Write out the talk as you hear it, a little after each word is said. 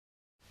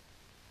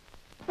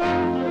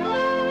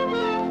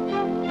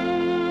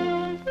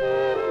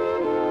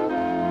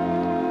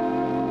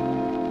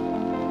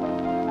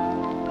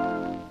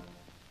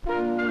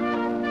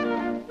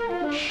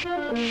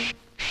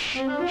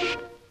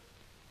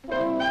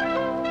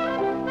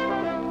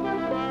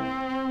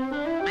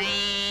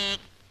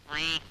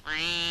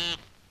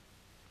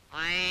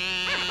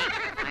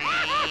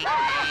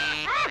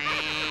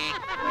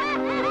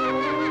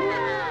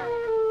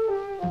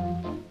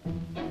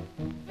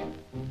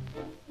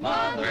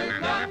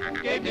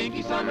gave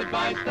Dinky some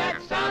advice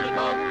that sounded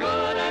both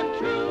good and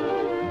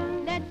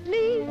true. Let's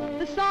leave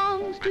the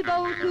songs to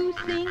those who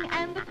sing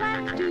and the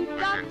quacks to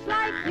ducks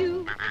like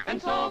you.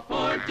 And so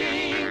poor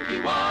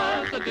Dinky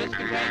was a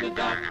discontented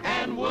duck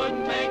and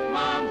wouldn't take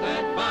Mom's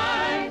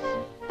advice.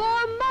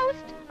 For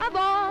most of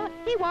all,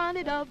 he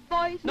wanted a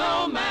voice,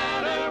 no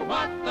matter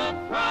what the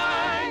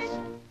price.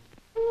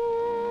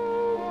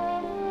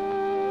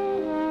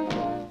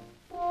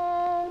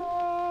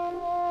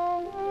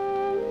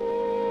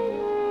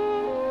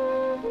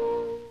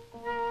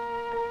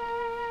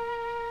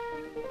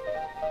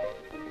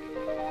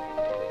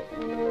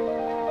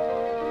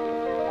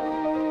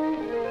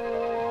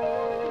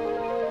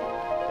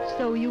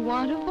 So you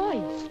want a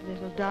voice,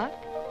 little duck?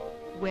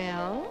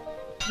 Well,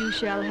 you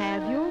shall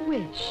have your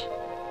wish.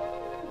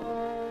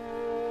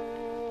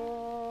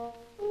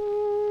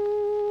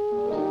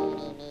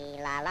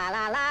 La la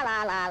la la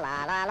la la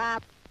la la la.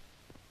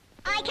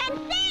 I can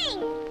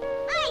sing!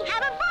 I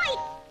have a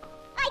voice!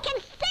 I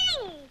can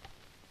sing!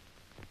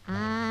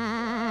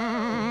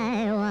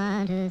 I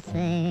want to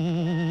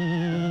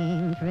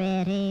sing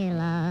pretty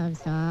love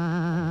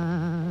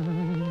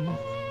songs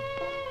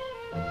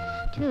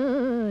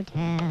to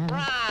tell.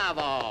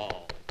 Bravo!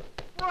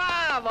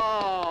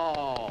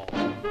 Bravo!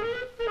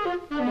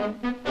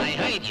 I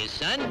heard you,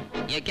 son.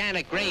 You got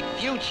a great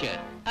future.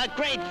 A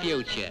great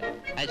future.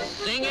 A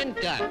singing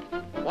duck.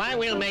 Why,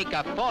 we'll make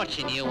a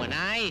fortune, you and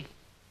I.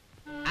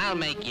 I'll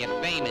make you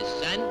famous,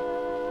 son.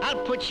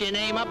 I'll put your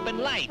name up in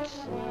lights.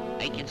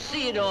 I can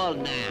see it all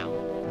now.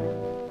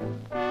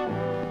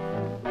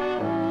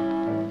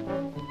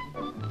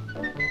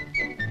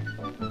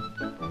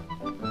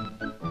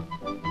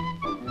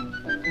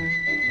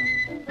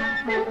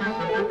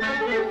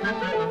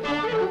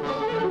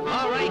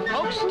 All right,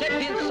 folks, step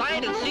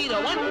inside and see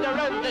the wonder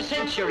of the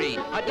century.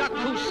 A duck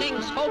who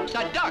sings, folks,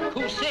 a duck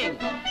who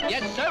sings.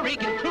 Yes, sir, he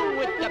can croon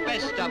with the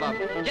best of them.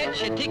 Get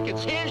your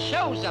tickets here,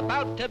 show's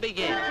about to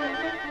begin.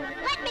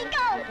 Let me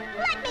go!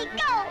 Let me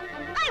go!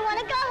 I want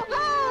to go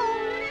home!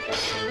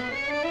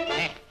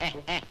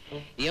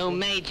 You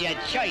made your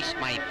choice,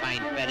 my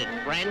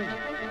fine-feathered friend.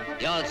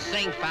 You'll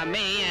sing for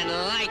me and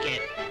like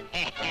it.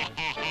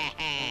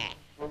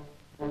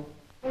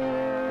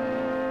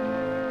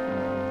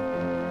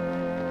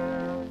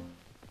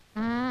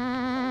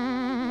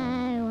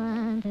 I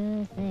want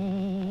to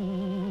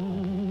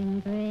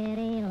sing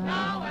pretty love.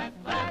 Now at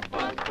last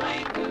was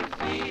plain to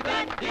see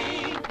that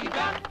Dinky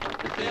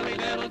Duck, the silly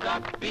little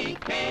duck,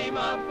 became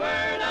a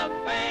bird of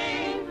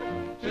fame.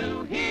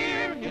 To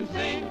hear him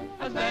sing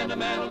a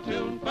sentimental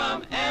tune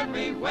from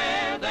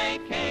everywhere they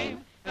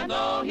came. And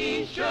though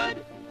he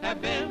should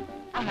have been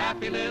a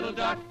happy little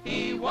duck,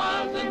 he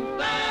wasn't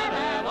that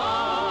at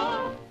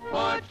all.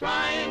 For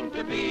trying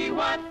to be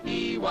what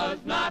he was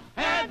not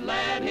had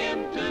led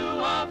him to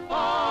a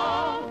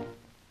fall.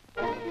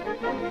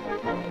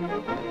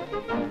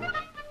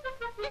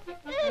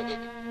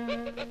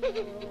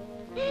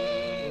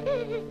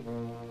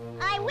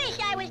 I wish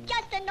I was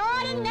just an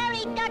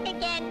ordinary duck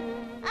again.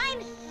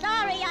 I'm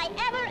sorry I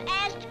ever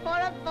asked for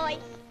a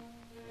voice.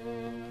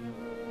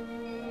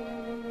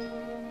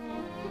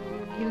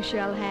 You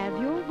shall have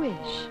your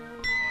wish.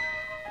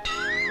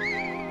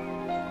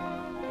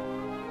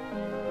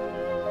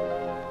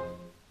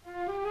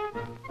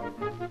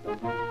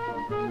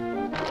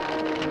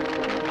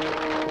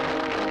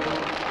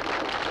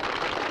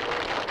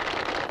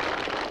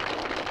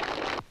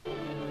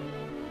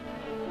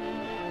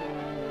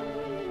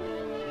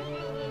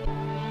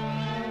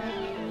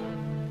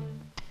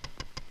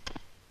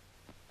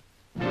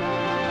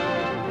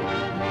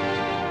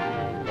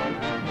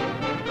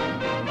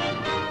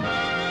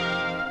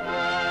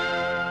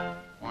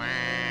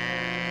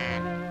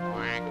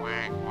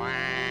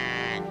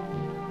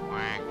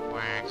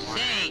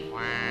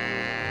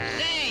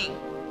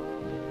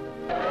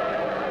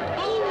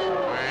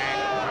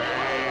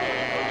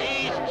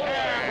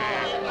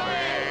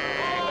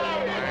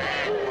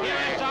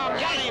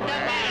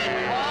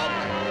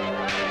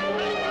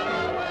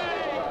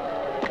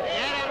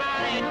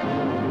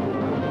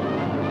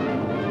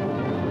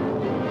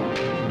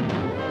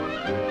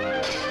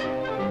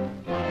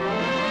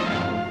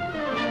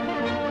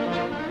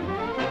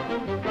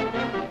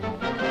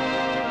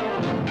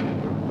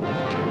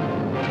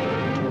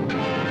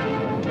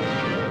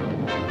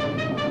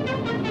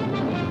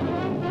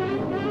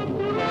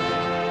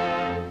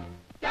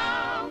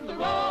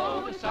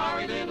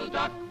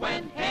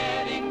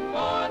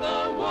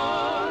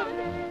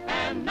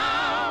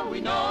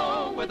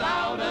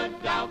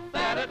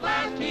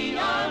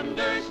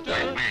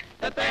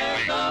 That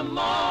there's a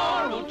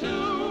moral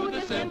to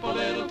the simple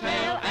little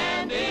tale,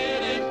 and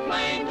it is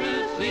plain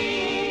to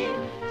see.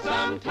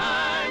 Sometimes